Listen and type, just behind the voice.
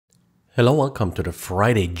Hello, welcome to the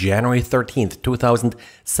Friday, January 13th,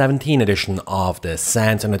 2017 edition of the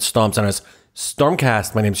SANS and Storm Center's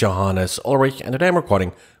Stormcast. My name is Johannes Ulrich and today I'm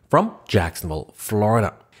recording from Jacksonville,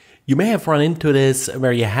 Florida. You may have run into this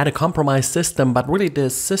where you had a compromised system, but really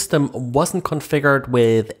the system wasn't configured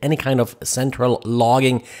with any kind of central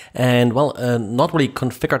logging and, not really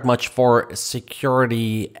configured much for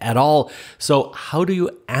security at all. So how do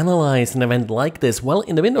you analyze an event like this? Well,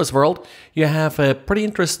 in the Windows world, you have a pretty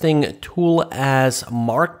interesting tool, as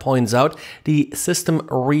Mark points out, the System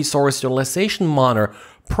Resource Utilization Monitor.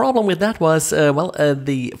 Problem with that was,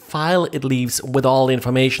 the file it leaves with all the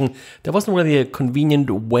information, there wasn't really a convenient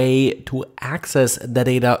way to access the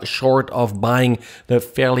data short of buying the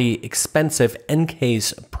fairly expensive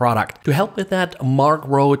Encase product. To help with that, Mark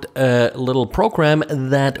wrote a little program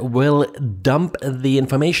that will dump the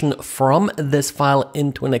information from this file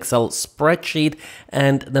into an Excel spreadsheet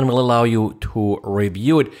and then will allow you to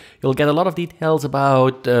review it. You'll get a lot of details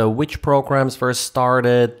about which programs first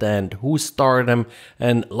started and who started them,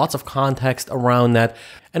 and lots of context around that.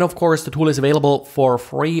 And of course, the tool is available for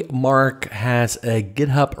free. Mark has a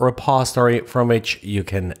GitHub repository from which you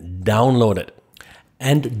can download it.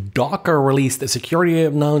 And Docker released a security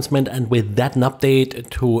announcement, and with that an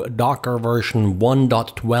update to Docker version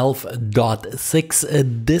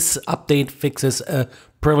 1.12.6. This update fixes a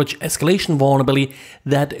privilege escalation vulnerability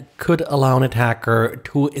that could allow an attacker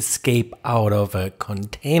to escape out of a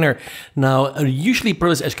container. Now, usually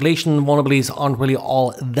privilege escalation vulnerabilities aren't really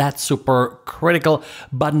all that super critical,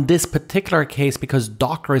 but in this particular case, because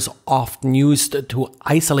Docker is often used to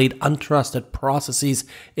isolate untrusted processes,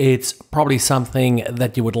 it's probably something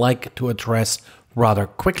that you would like to address rather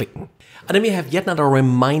quickly. And then we have yet another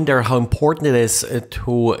reminder how important it is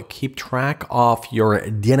to keep track of your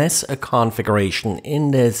DNS configuration.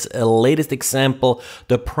 In this latest example,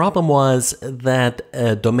 the problem was that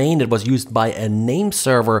a domain that was used by a name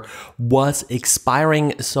server was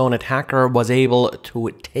expiring, so an attacker was able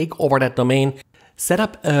to take over that domain, set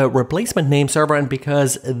up a replacement name server, and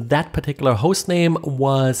because that particular host name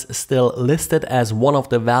was still listed as one of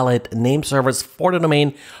the valid name servers for the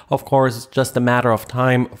domain, of course, it's just a matter of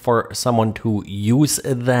time for someone to use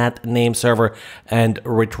that name server and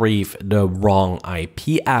retrieve the wrong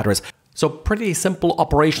IP address. So pretty simple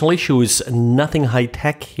operational issues, nothing high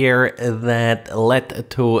tech here that led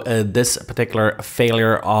to this particular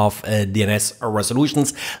failure of DNS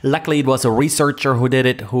resolutions. Luckily, it was a researcher who did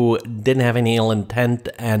it, who didn't have any ill intent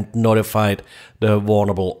and notified the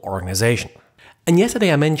vulnerable organization. And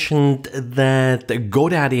yesterday I mentioned that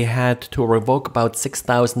GoDaddy had to revoke about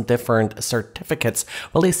 6,000 different certificates.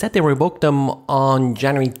 Well, they said they revoked them on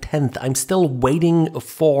January 10th. I'm still waiting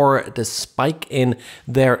for the spike in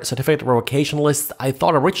their certificate revocation list. I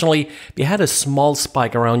thought originally we had a small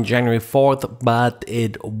spike around January 4th, but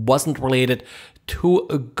it wasn't related to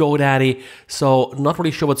GoDaddy, so not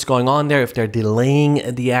really sure what's going on there, if they're delaying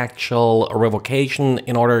the actual revocation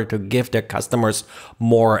in order to give their customers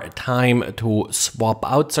more time to swap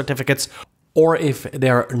out certificates, or if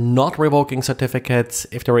they're not revoking certificates,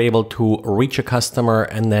 if they're able to reach a customer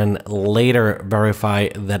and then later verify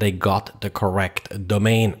that they got the correct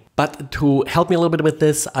domain. But to help me a little bit with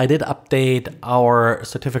this, I did update our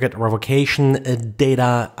certificate revocation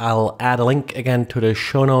data. I'll add a link again to the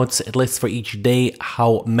show notes. It lists for each day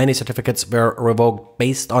how many certificates were revoked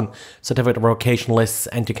based on certificate revocation lists.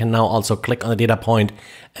 And you can now also click on the data point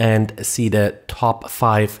and see the top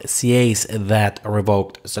 5 CAs that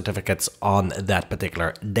revoked certificates on that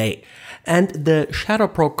particular day. And the shadow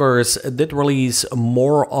brokers did release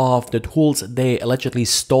more of the tools they allegedly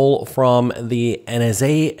stole from the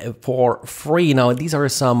NSA for free. Now, these are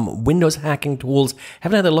some Windows hacking tools.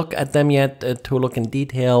 Haven't had a look at them yet to look in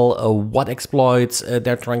detail what exploits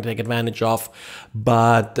they're trying to take advantage of,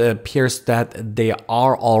 but appears that they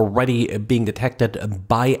are already being detected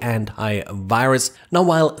by antivirus. Now,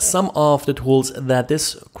 while some of the tools that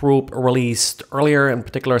this group released earlier, in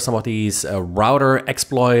particular some of these router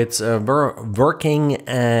exploits, were working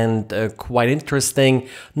and quite interesting,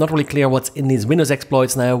 not really clear what's in these Windows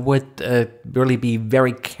exploits, and I would really be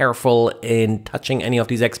very careful in touching any of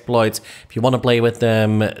these exploits. If you want to play with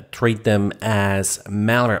them, treat them as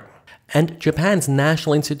malware. And Japan's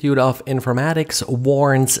National Institute of Informatics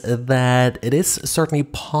warns that it is certainly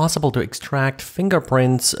possible to extract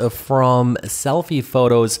fingerprints from selfie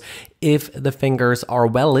photos if the fingers are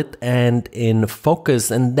well lit and in focus.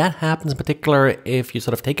 And that happens in particular if you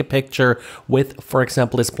sort of take a picture with, for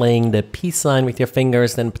example, displaying the peace sign with your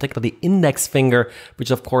fingers, then particularly the index finger, which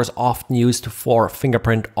is of course often used for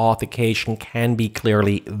fingerprint authentication, can be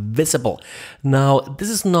clearly visible. Now, this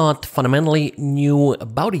is not fundamentally new.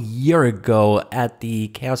 About a year ago at the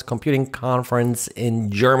Chaos Computing Conference in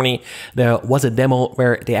Germany, there was a demo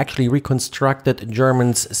where they actually reconstructed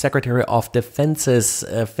Germany's Secretary of Defense's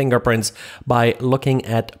fingerprints by looking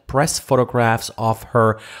at press photographs of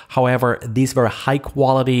her. However, these were high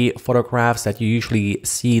quality photographs that you usually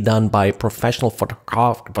see done by professional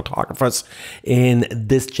photographers. In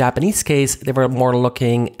this Japanese case, they were more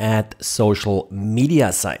looking at social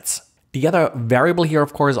media sites. The other variable here,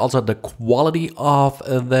 of course, is also the quality of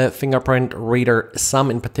the fingerprint reader.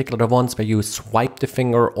 Some, in particular, the ones where you swipe the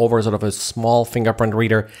finger over sort of a small fingerprint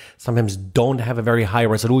reader, sometimes don't have a very high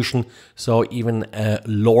resolution. So even a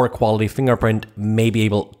lower quality fingerprint may be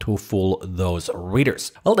able to fool those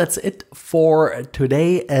readers. Well, that's it for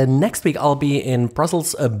today. Next week, I'll be in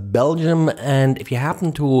Brussels, Belgium. And if you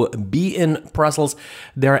happen to be in Brussels,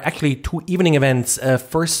 there are actually two evening events.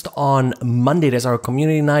 First, on Monday, there's our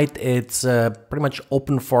community night. It's pretty much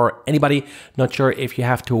open for anybody. Not sure if you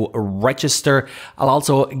have to register. I'll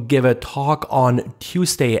also give a talk on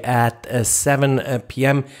Tuesday at 7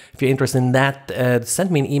 p.m. If you're interested in that, send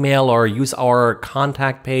me an email or use our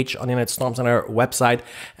contact page on the Internet Storm Center website,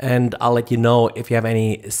 and I'll let you know if you have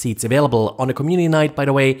any seats available. On the community night, by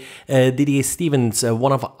the way, Didier Stevens,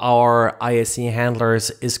 one of our ISC handlers,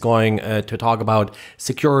 is going to talk about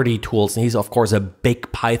security tools. And he's, of course, a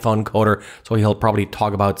big Python coder, so he'll probably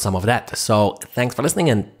talk about some of that. So thanks for listening,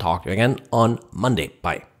 and talk to you again on Monday.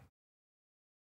 Bye.